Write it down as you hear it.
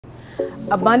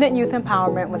Abundant Youth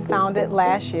Empowerment was founded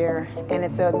last year, and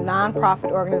it's a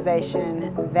nonprofit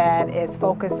organization that is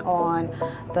focused on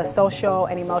the social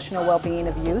and emotional well-being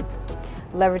of youth,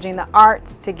 leveraging the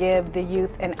arts to give the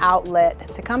youth an outlet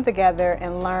to come together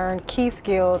and learn key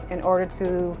skills in order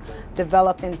to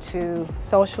develop into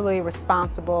socially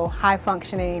responsible,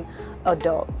 high-functioning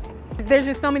adults. There's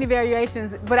just so many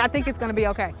variations, but I think it's going to be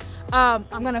okay. I'm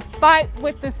going to fight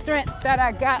with the strength that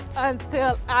I got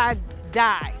until I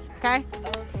die, okay?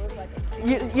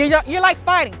 You're like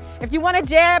fighting. If you want to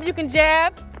jab, you can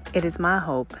jab. It is my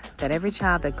hope that every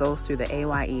child that goes through the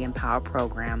E.M.P.O.W.E.R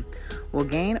program will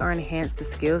gain or enhance the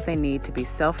skills they need to be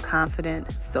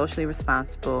self-confident, socially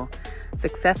responsible,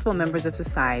 successful members of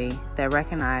society that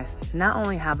recognize not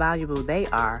only how valuable they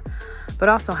are, but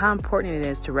also how important it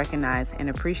is to recognize and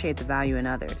appreciate the value in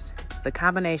others. The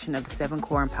combination of the 7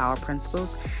 core Empower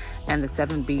principles and the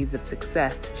 7 B's of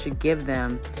success should give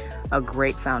them a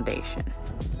great foundation.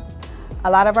 A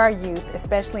lot of our youth,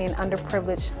 especially in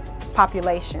underprivileged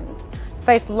populations,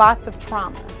 face lots of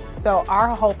trauma. So our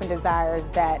hope and desire is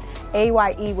that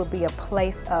AYE would be a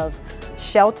place of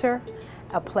shelter,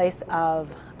 a place of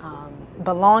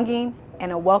belonging,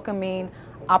 and a welcoming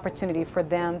opportunity for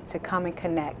them to come and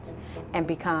connect and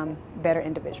become better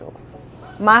individuals.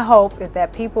 My hope is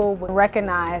that people will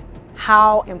recognize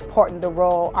how important the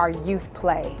role our youth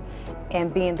play in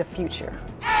being the future.